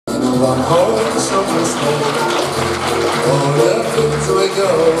I'm home someplace new. All the things we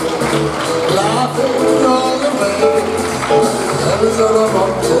go, laughing all the way. Heavens on a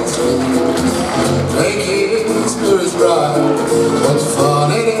mountain's peak, making spirits bright. What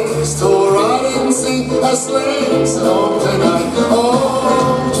fun it is to ride and sing a sleigh song tonight.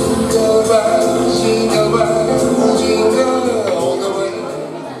 Oh, jingle bells, jingle bells, jingle all the way.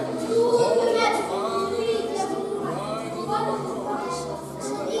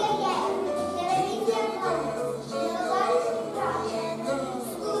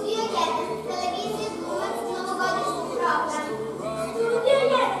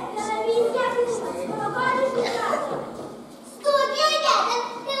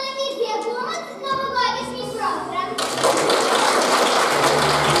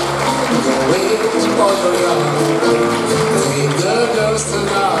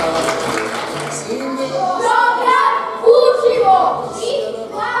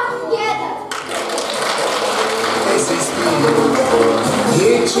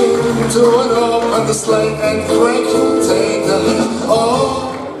 To an open the sleigh and break you take the lead. Oh,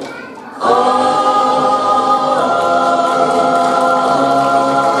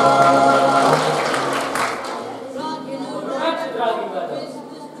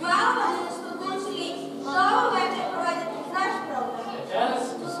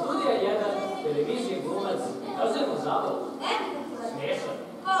 Televizije glumac, kazujemo zabavu. Smiješan.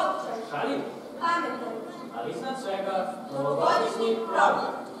 Šalim. Ali iznad svega, novogodišnji pravo.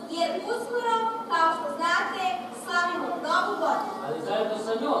 Jer uskoro, kao što znate, slavimo novu godinu. Ali zajedno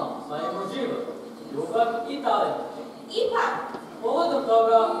sa njom slavimo život, ljubav i talent. Ipak, Povodom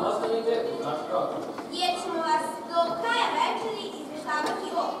toga ostanite u naš program. Jer ćemo vas do kraja večeri izveštavati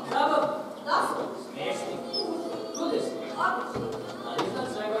o Zabavu, dosta, smiješni, čudesni, obični, ali iznad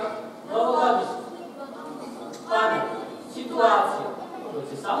svega novogodišnji, pametni, situacije koje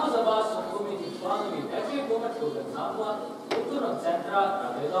će samo za vas oglumiti članovi dečijeg glumačkog ansambla Kulturnog centra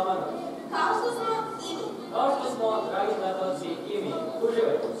Zabranjeno. kao što smo i mi. Kao što smo, dragi gledalci, i mi.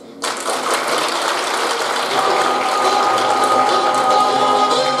 Uživajte.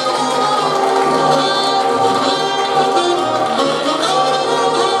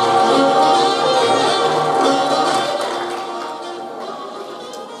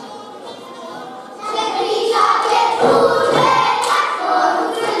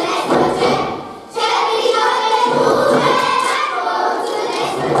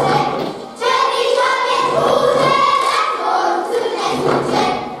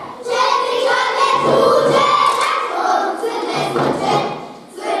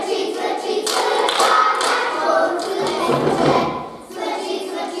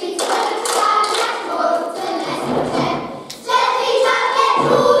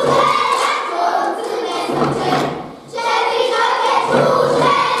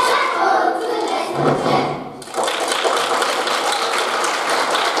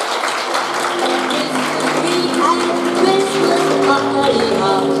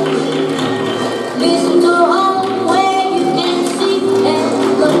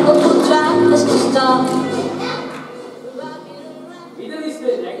 Videli ste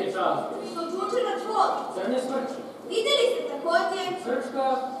neke časti? Što čuče na čvoru. Crne smrče. Videli ste takođe Crčka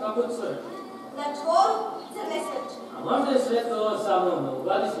kako crče. na čvoru crne srče. A možda je sve to samo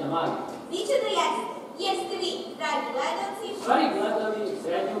novogodišnja magija. Biće da jeste, jer ste vi, dragi gledalci, Stvari gledali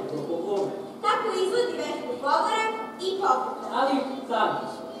srednju grupu glume. tako izvodi vežbu govora i pokuta. Ali tanki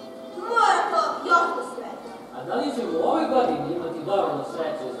su. Mora to još da sve. A da li ćemo u ovoj godini imati dovoljno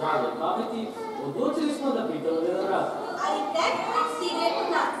sreće, zdravlja i pameti, odlučili smo da pitamo jedan raz. Ali tek stigne kod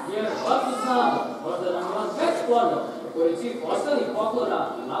nas. Jer, kako znamo, možda nam je on već sklonio, pored svih ostalih poklona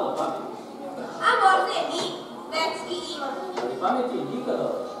i malo pameti. A možda je mi već i imamo. Ali pameti nikada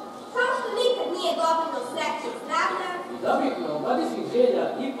ovo. Kao što nikad nije dovoljno sreće i zdravlja, I dobrih novogodišnjih želja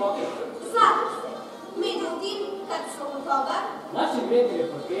i pokreta. slažem se. Međutim, kad smo kod toga, Naši vredni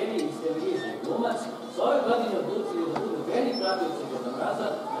reporteri iz televizije Glumac su ove godine odlučili da budu verni pratioci Deda Mraza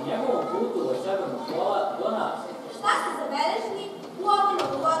na njegovom putu od severnog pola do nas. šta ste zabeležili u ovoj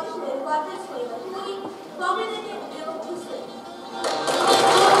novogodišnjoj reporterskoj maturi, pogledajte u prilogu sliku.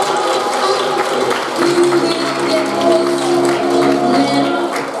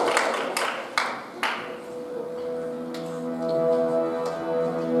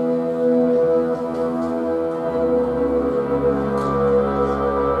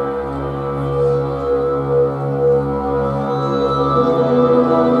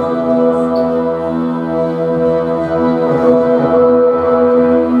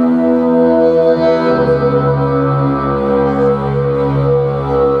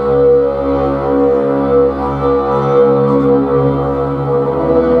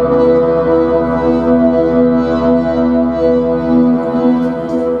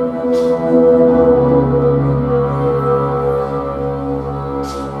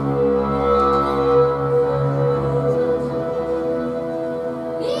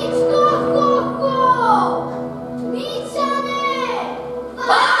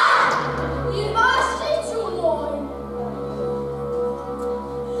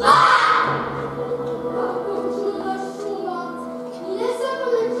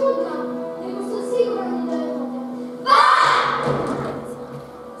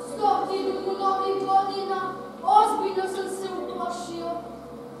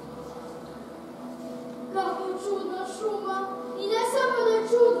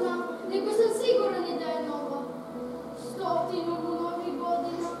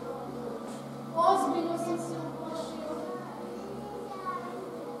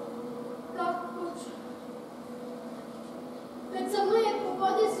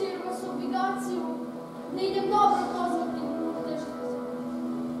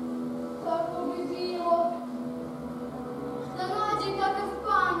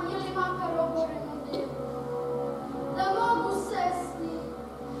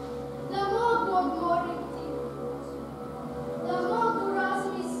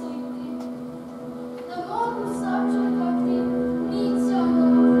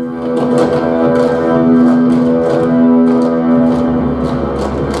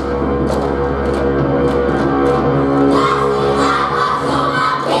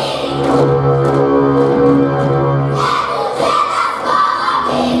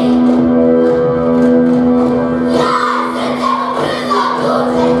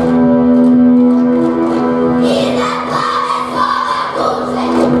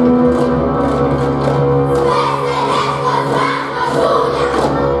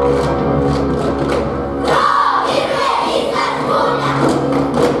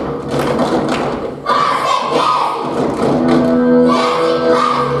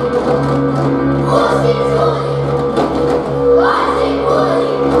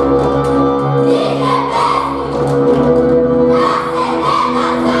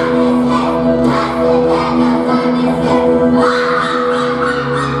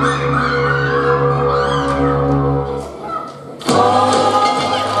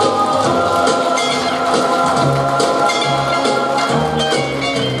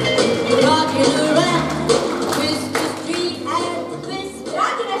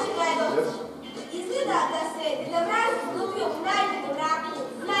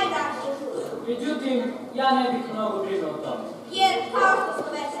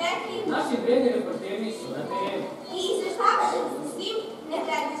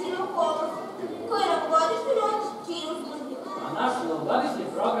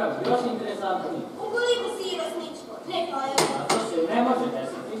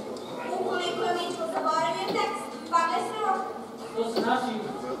 našim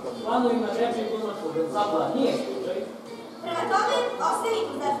članovima dečijeg glumačkog ansambla nije slučaj. Prema tome,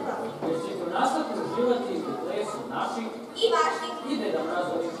 ostavite za protiv. Jer ćete nastaviti uživati u plesu naših I vaših. I Deda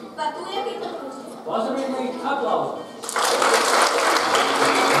Mrazovih. Patuljak i Patuljak. Pozdravimo ih aplauzom.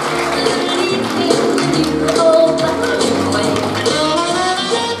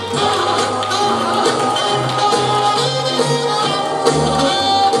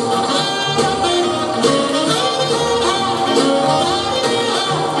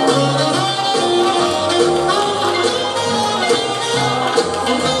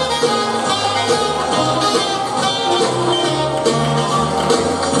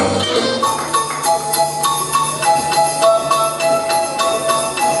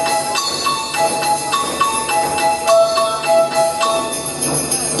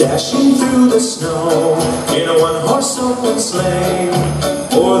 Dashing through the snow in a one-horse open sleigh,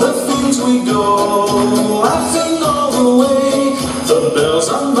 o'er the fields we go, laughing all the way. The bells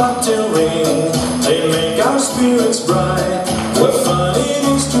on bobtail ring, they make our spirits bright. What fun it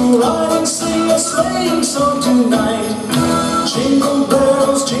is to ride and sing a sleighing song tonight. Jingle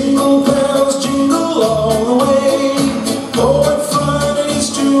bells, jingle all the way. Oh, what fun it is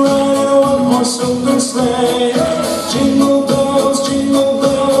to ride in a one-horse open sleigh. Jingle bells, jingle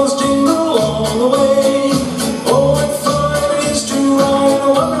all the way. Oh, what fun it is to ride in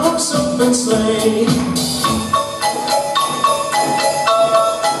a one-horse open sleigh.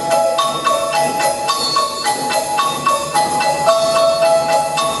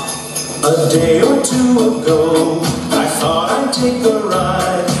 A day or two ago, I thought I'd take a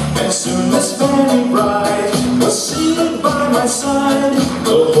ride, and soon Miss Fanny Bride was seated by my side.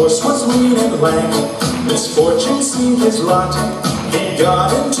 The horse was lean and lank, misfortune seemed his lot. He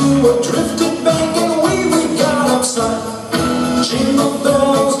got into a drifted bank, and we got upset. Jingle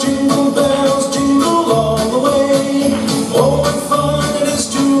bells, jingle all the way. Oh, what fun it is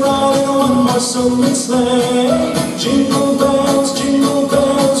to ride in a one-horse open sleigh. Jingle bells, jingle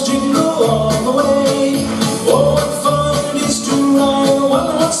all the way. Oh, what fun it is to ride in a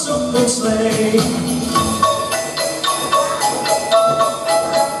one-horse open sleigh.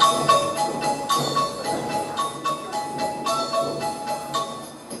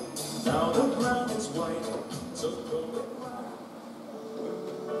 Now the ground is white, so go and ride.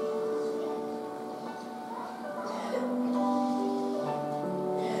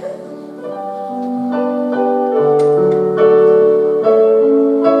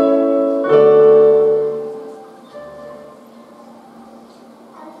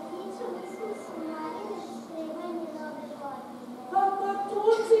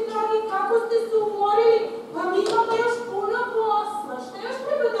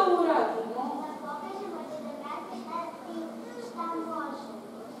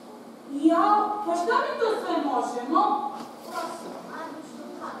 Pa šta mi to sve možemo?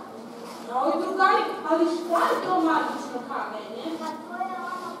 Oj, drugari, ali šta je to magično kamenje? Pa to je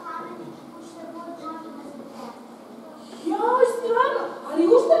ono kamenje što god može da se pretvori. Joj, stvarno, ali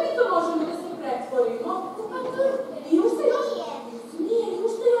u šta mi to možemo da se pretvorimo? I u šta još? Nije, i u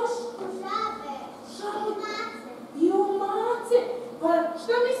šta još? U žabe. I u mace. Pa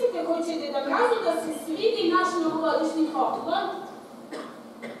šta mislite, hoće Deda Mrazu da se svidi naš novogodišnji poklon?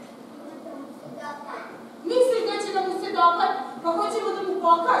 Misliš da će da mu se dopad? Pa hoćemo da mu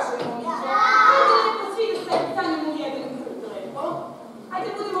pokažemo. Hajde lepo svi da se stanemo u jedan krug lepo. Hajde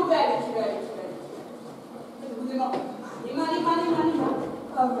budemo veliki. Hajde budemo mali.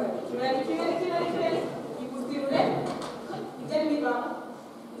 Veliki. I pustimo lepo. I gdje mi glava?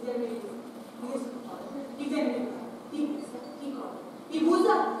 I gdje mi glava? I gdje mi glava? I kola? I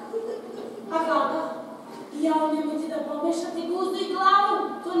guza? A glava? Jao, nemojte da pomešate guzu i glavu.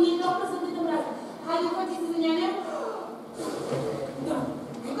 To nije dobro za Deda Mraza. Hajde, uhvati se za njene. Da.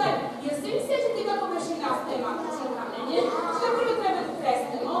 Drugari, jel se mi sjećate kako beše nastaje magično kamenje? Šta prvo treba da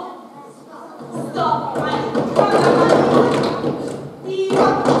tresnemo? Stop, hajde.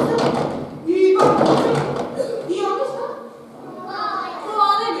 I onda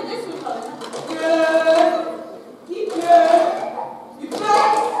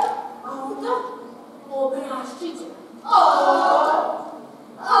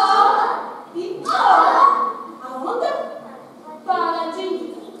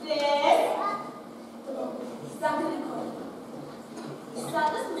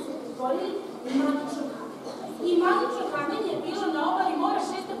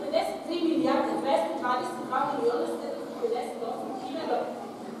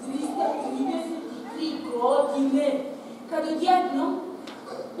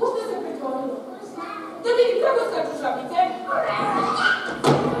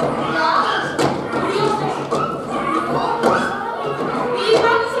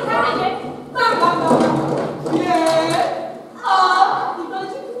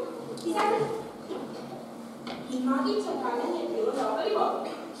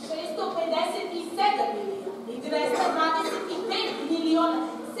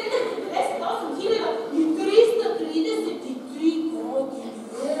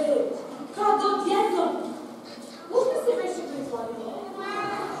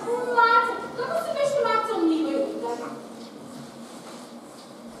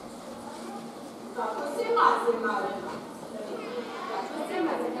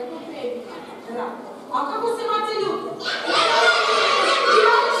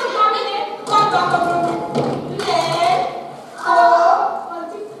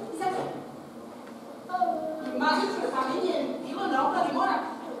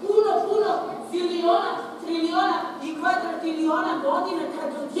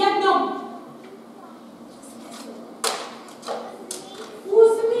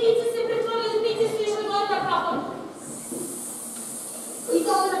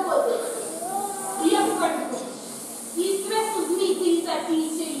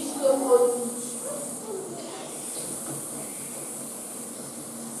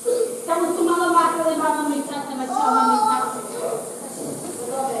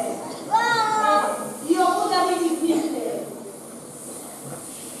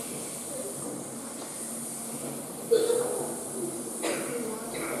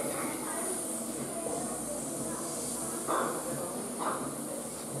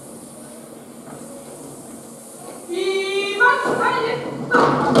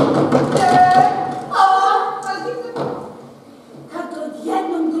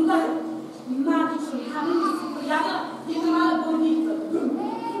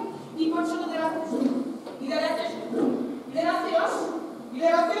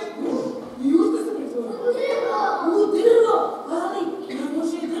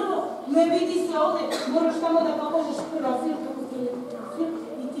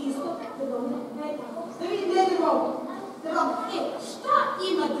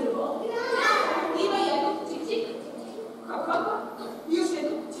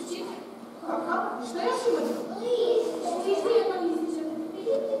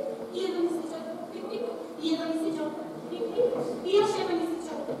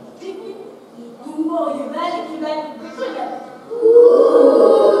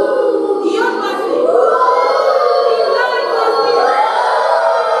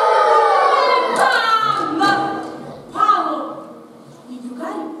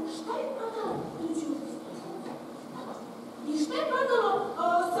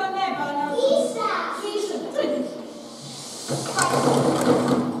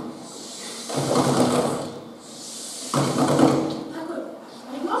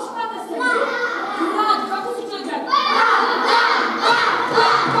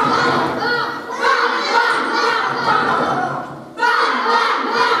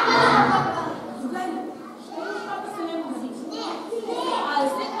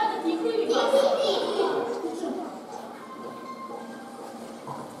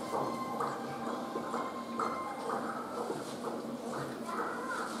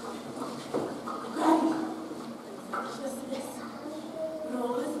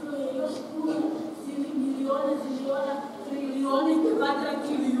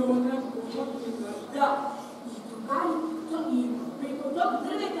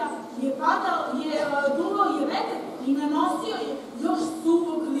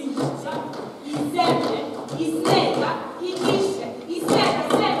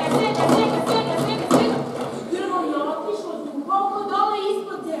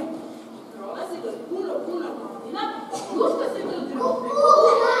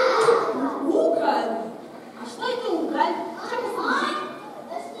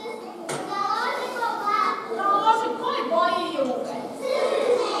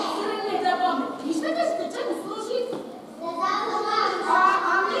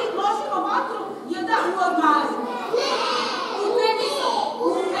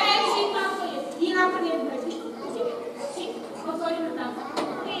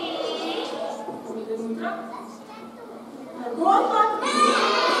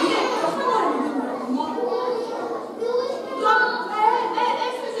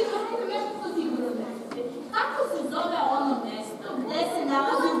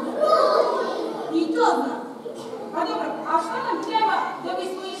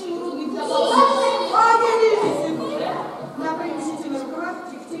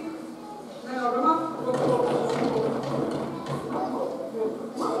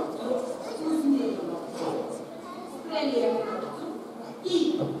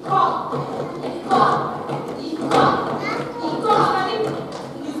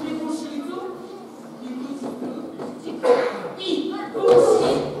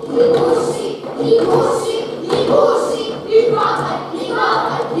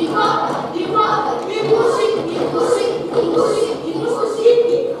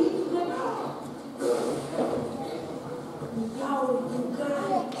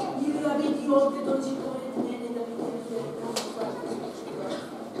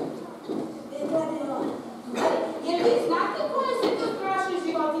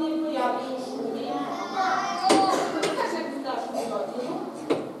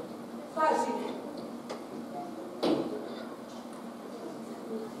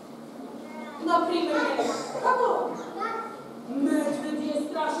Na primjer, kako? Medved je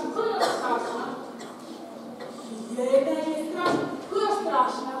strašan, koja je strašna? Jeda je strašna, koja je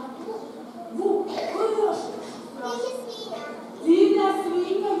strašna? Vuk, koja je još strašna? Divna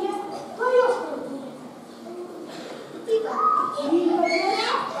svinja je, koja je još strašna? Tiga je,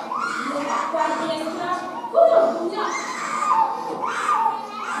 leopard je strašna, koja je dunja?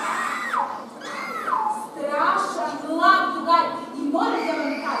 Strašan, lav dugar. I moram da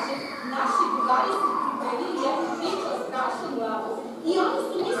vam kažem, naši dugari su pripremili jednu priču o strašnom glavu. I oni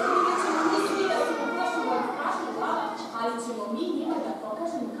su mislili da ćemo mi svi da se uplašimo od strašnog glava, ali ćemo mi njima da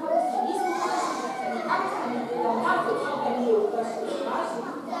pokažemo kako se nismo uplašili, i kako se da nas od toga nije uplašili.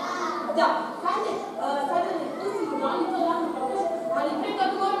 Da, sada ne pustimo da oni to nama pokažu, ali pre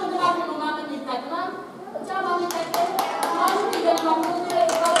toga moramo da radimo mamama i tatama. Ćao, mama i tate. Možete da nam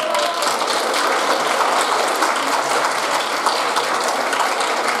aplaudirate kao da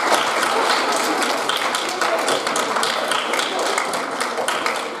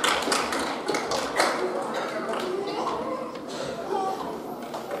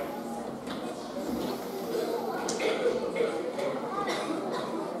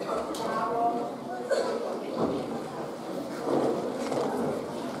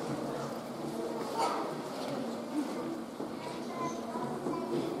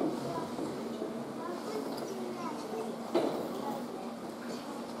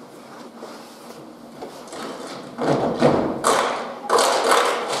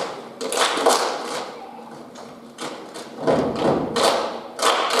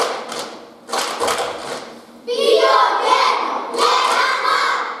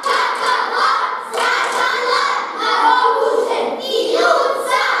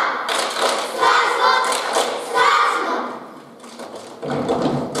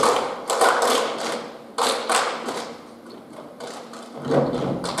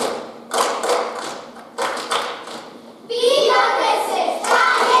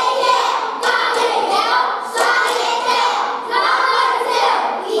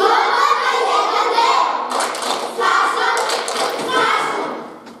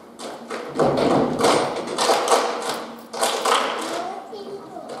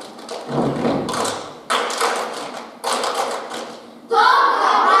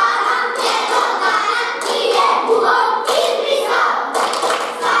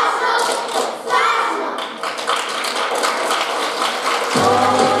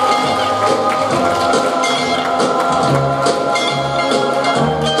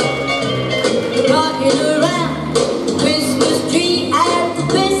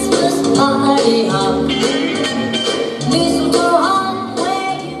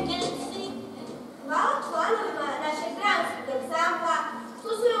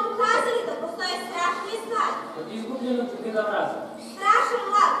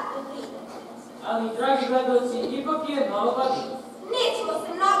Ali, dragi gledalci, ipak je novogodišnji. Nećemo se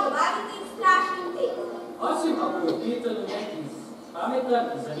mnogo baviti strašnim temom. Osim ako je u pitanju neki pametan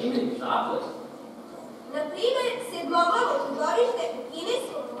i zanimljiv zaplet. Na primjer, sedmoglavo čudovište u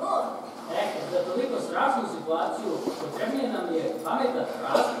kineskom moru. Za toliko strašnu situaciju potrebnije nam je pametan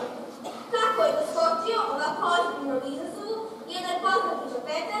rasplet. Kako je doskočio ovako ozbiljnom izazovu jedan poznati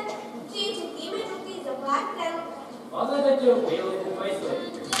kapetan, čiji će time čuti za plat trenutno. Pogledajte u prilogu koji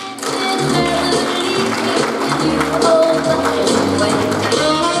sledi.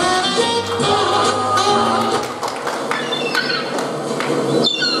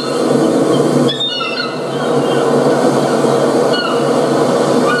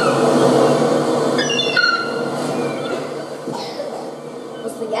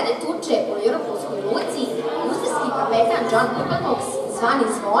 Posle jedne tuče u Liverpoolskoj luci, industrijski kapetan John Cox, zvani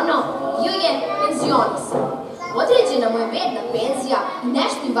Zvono, bio je penzionisan. Određena mu je bedna penzija i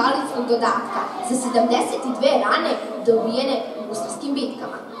nešto invalidskog dodatka za 72 rane dobijene u industrijskim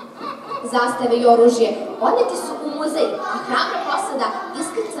bitkama. Zastave i oružje odneti su u muzej, a hrabra posada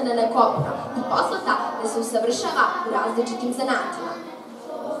iskrcana na kopno i poslata da se usavršava u različitim zanatima.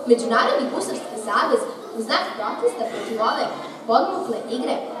 Međunarodni gusarski savez u znak protesta protiv ove podmukle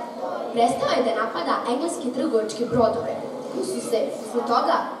igre prestao je da napada engleske trgovačke brodove, koji su se zbog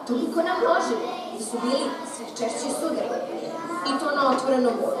toga toliko namnožili da su bili sve češće sudarani, i to na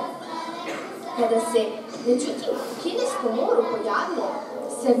otvorenom moru. Kada se, međutim, u kineskom moru pojavilo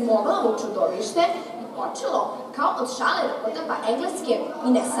sedmoglavo čudovište i počelo kao od šale da potapa engleske i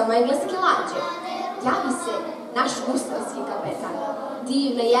ne samo engleske lađe, javi se naš gusarski kapetan,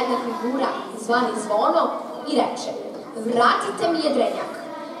 divna jedna figura zvani Zvono, i reče: vratite mi jedrenjak,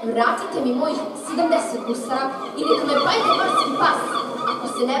 vratite mi mojih 70 gusara i neka me pojede morski pas, ako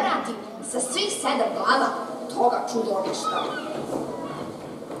se ne vrati sa svih 7 glava toga čudovišta.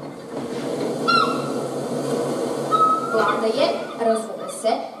 kada je, razume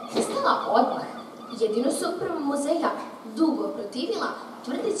se, ustala odmah. Jedino se uprava muzeja dugo protivila,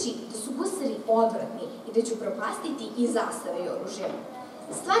 tvrdeći da su gusari odvratni i da će propastiti i zastave i oružje.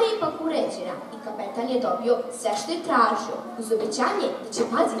 Stvar je ipak uređena i kapetan je dobio sve što je tražio, uz obećanje da će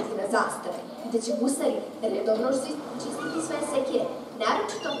paziti na zastave i da će gusari redovno čistiti sve sekire,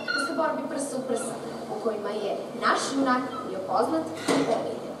 naročito posle borbi prsa u prsa, u kojima je naš junak bio poznat i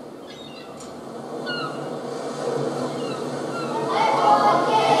omiljen.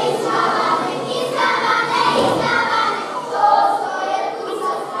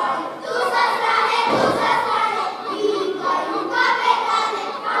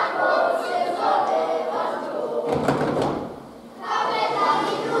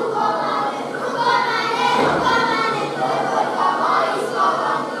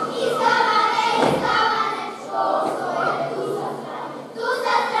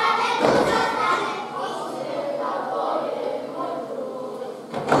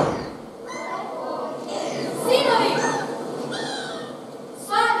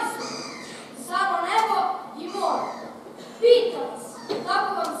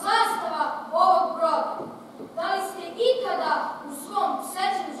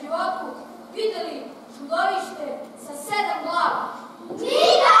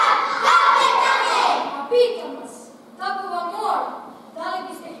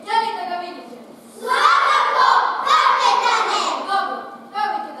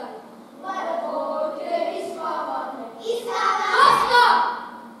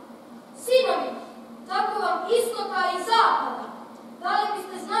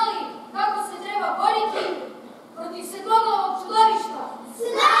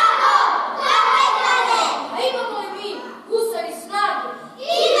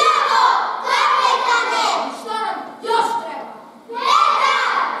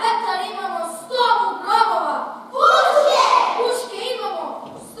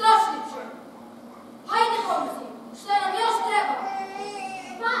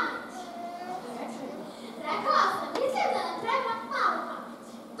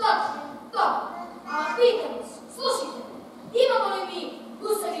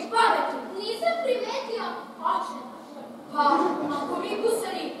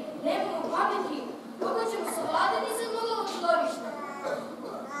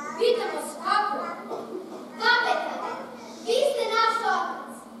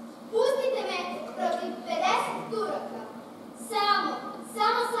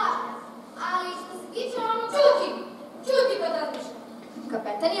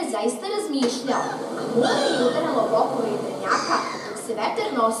 Kapetan je zaista razmišljao, a mura je udarala u okove jedrenjaka dok se vetar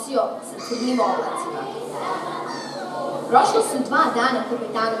nosio sa crnim oblacima. Prošlo su 2 dana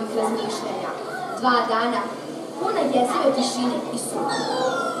kapetanovih razmišljanja, 2 dana puna jezive tišine i suha.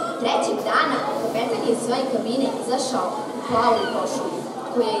 3. dana kapetan je iz svoje kabine izašao u plavu košulju,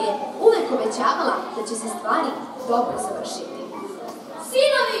 koja je uvek obećavala da će se stvari dobro završiti.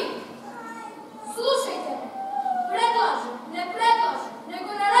 Sinovi, slušajte me, predlažem, ne predlažem, nego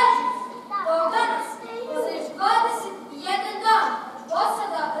naređujem da od danas za još 21 dan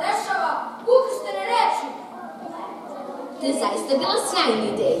dosada rešava ukrštene reči. To je zaista bila sjajna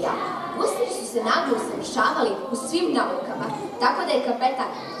ideja. Gusari su se naglo usavršavali u svim naukama, tako da je kapetan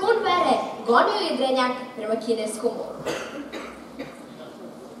pun vere gonio jedrenjak prema kineskom moru.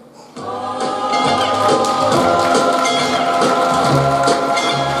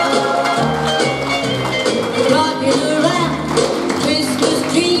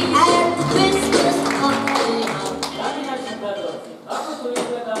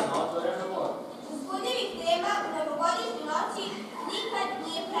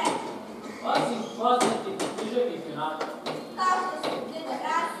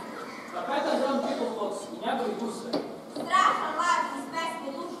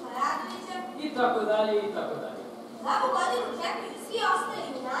 Novu godinu čekaju svi ostali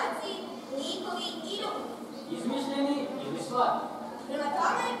junaci, likovi i ljudi. Izmišljeni ili stvarni. Prema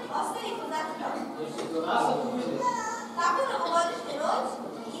tome, ostanite zatrpani. Jer će do nas vidjeti. Kako novogodišnja noć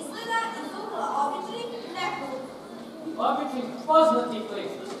izgleda iz ugla običnih nepoznatih. Običnih poznatih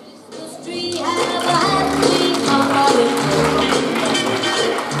ličnosti.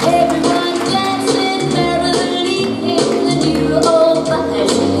 Everyone dancing merrily in the new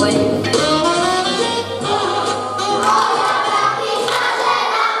old-fashioned way.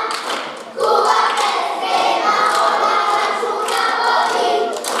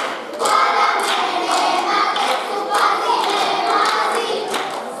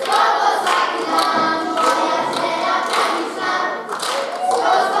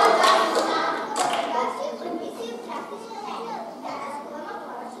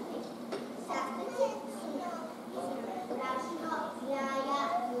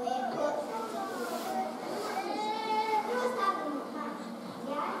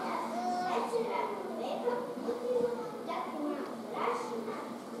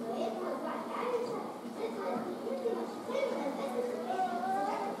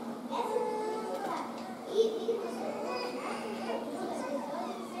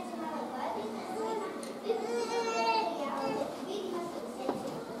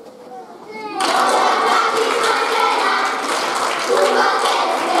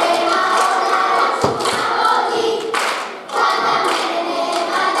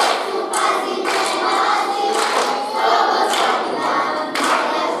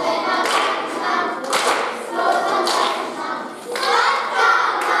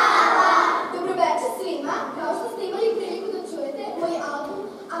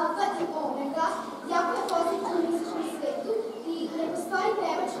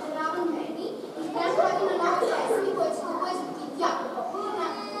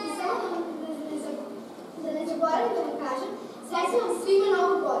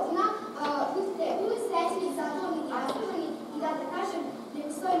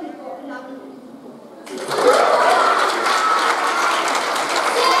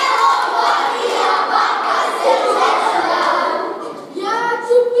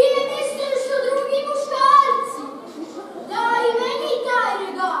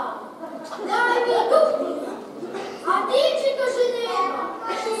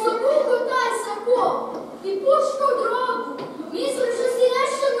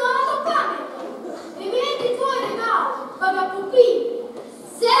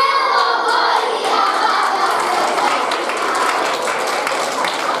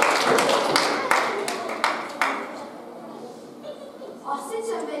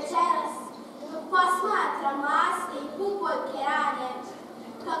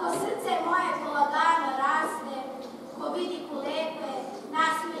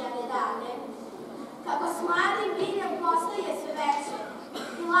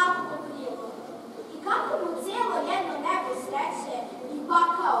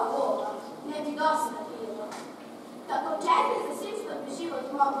 dosta bilo. Kako čekaj za svim što bi život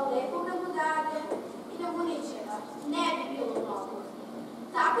mogao lepo da mu dade i da mu ničega ne bi bilo mnogo.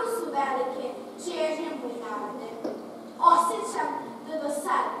 Tako su velike čežnje mu i nade. Osjećam da do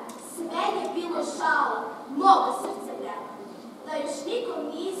sad sve je bilo šala, moga srce vrela. Da još nikom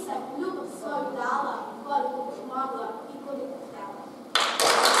nisam ljubav svoju dala, koliko bih mogla i koliko htjela.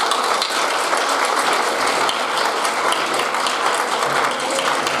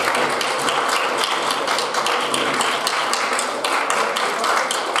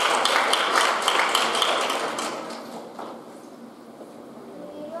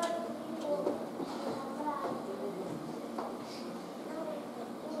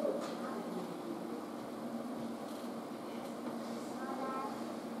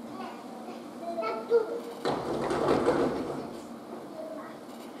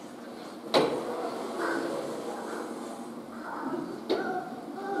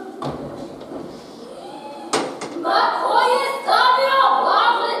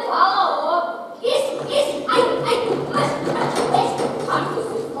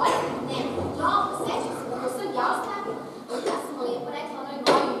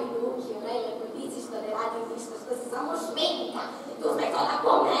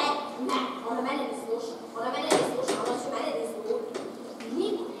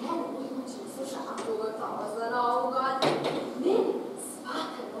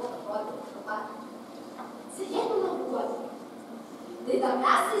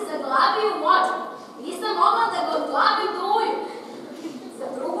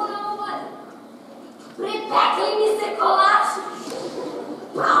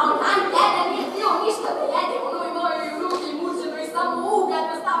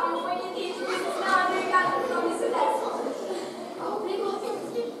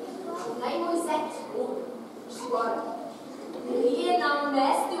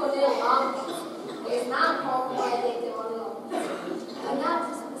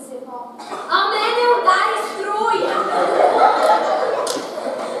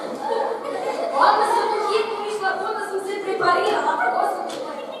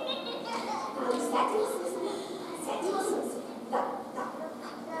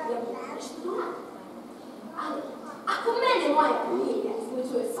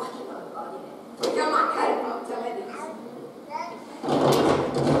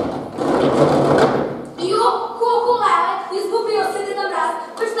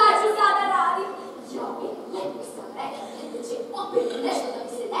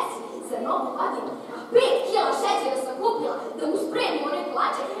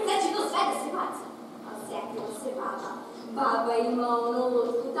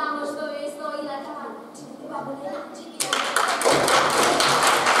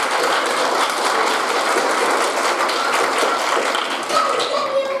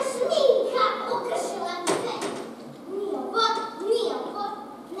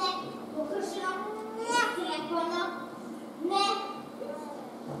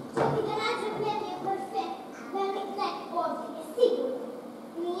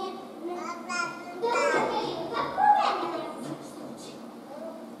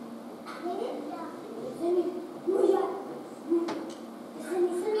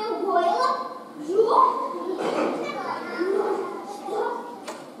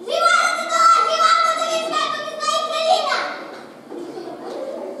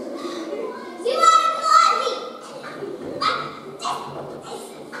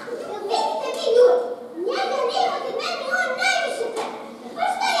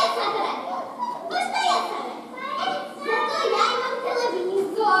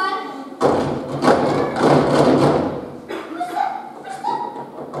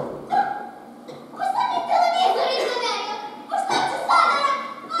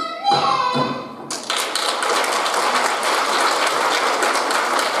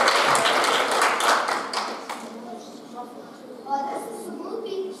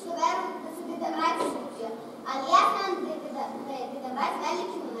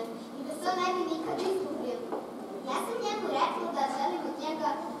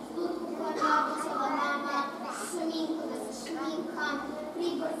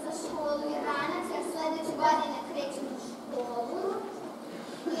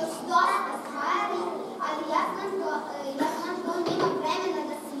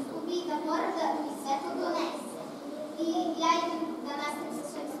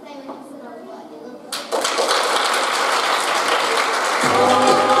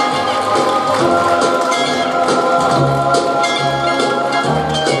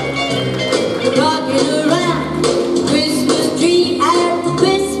 Rocking around Christmas tree at the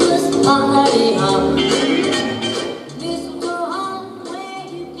Christmas party hop.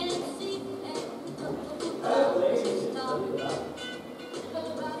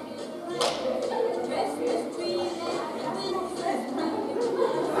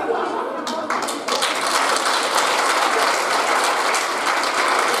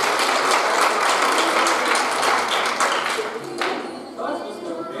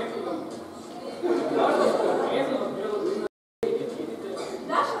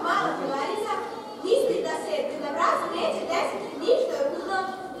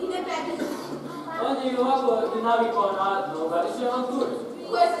 je i ovako i navikao na novogodišnje avanture.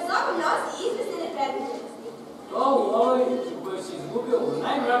 Koje sa sobom nosi izvesne nepredviđenosti. To u ovoj koji se izgubio u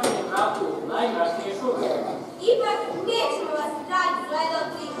najmračnijem mraku, najmračnije šume. Ipak, nećemo vas, dragi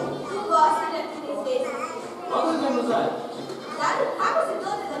gledalci, dugo ostavljati neizvesnosti. Pogledajmo zajedno. Zato, kako se to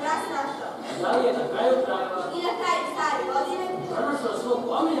Deda Mraz našao? Da li je na kraju krajeva I na kraju stare godine, pronašao svog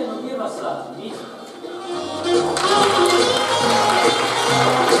omiljenog irvasa Mića?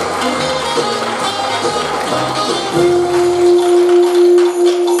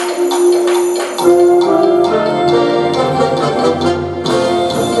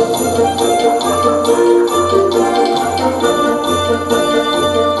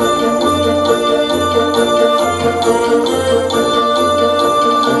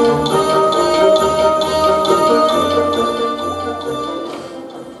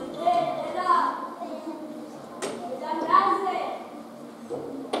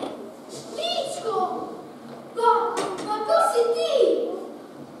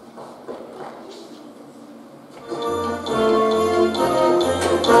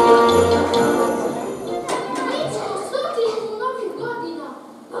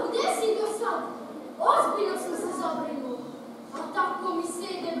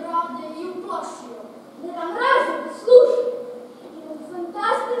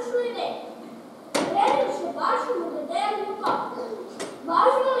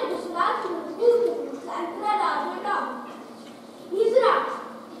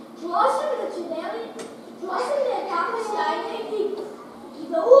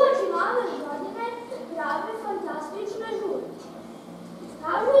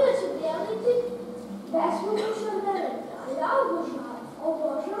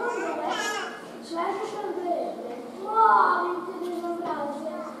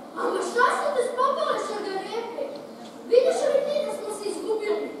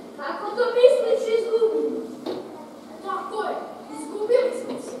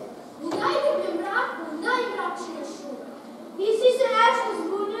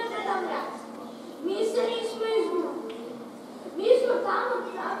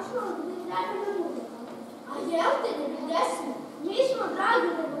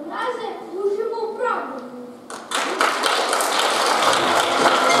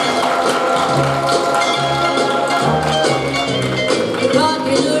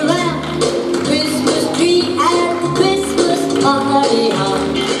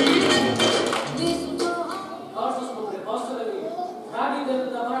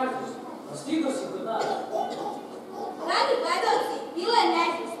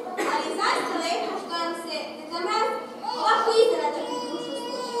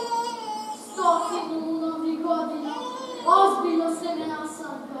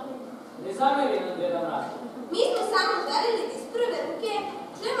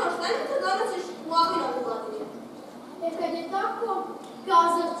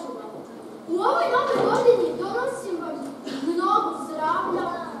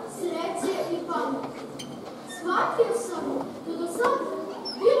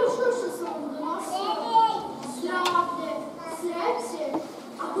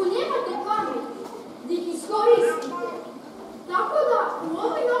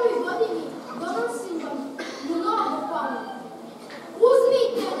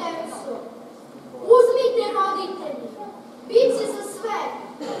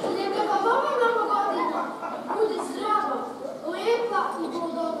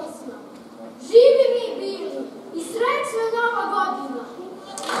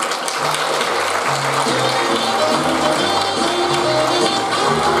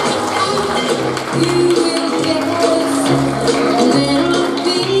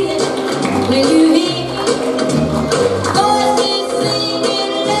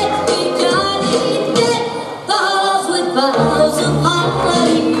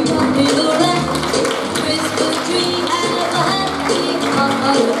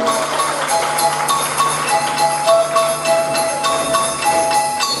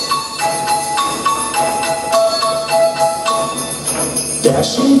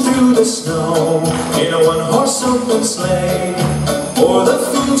 Dashing through the snow in a one-horse open sleigh, o'er the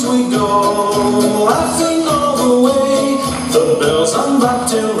fields we go, laughing all the way. The bells on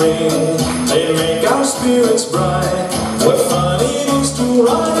bobtail ring, they make our spirits bright. What fun it is to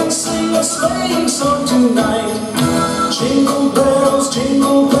ride and sing a sleighing song tonight. Jingle bells,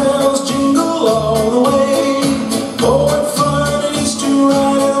 jingle all the way. Oh, what fun it is to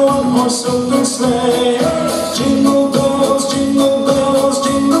ride in a one-horse open sleigh. Jingle bells, jingle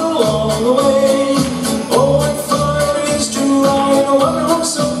all the way. Oh, what fun it is to ride in a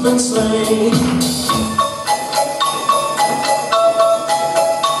one-horse open sleigh.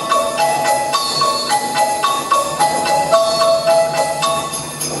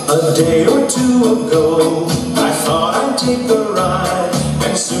 day or two ago, I thought I'd take the ride,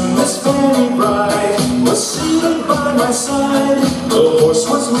 and soon this fairy bride was seated by my side. The horse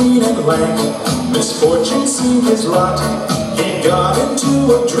was lean and lank, misfortune seemed his lot. He got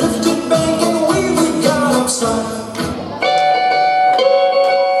into a drifted bank, and we got upside.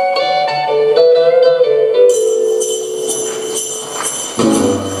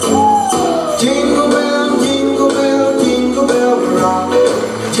 Jingle bell, jingle bell, jingle bell rock.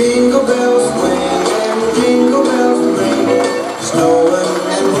 Jingle bells swing and jingle bells ring. Snowing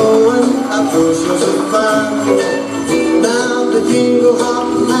and blowing up bushels of fun. Now the jingle hop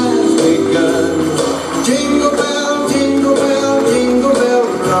has begun. Jingle bell, jingle bell, jingle bell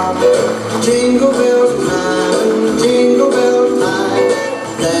rock. Jingle bells chime, jingle bell time.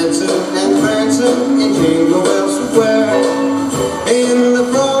 Dancing and prancing in Jingle Bell Square. In the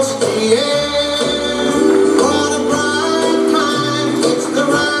frosty air.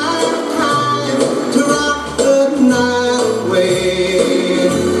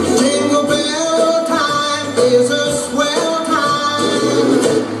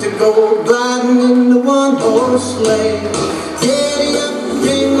 Go gliding in the one-horse sleigh. Giddy up,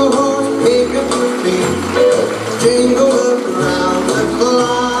 jingle horse, pick up your feet. Jingle around the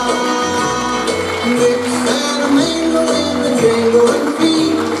clock. Mix and a mingle in the jingling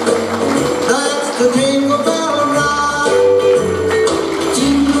feet. That's the Jingle Bell Rock.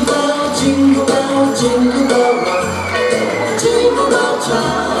 Jingle bell, jingle bell, jingle bell rock. Jingle bell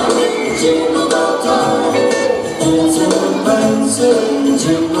time, jingle bell time. Dancing and prancing,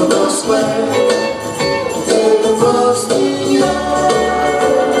 Jingle Bell Square.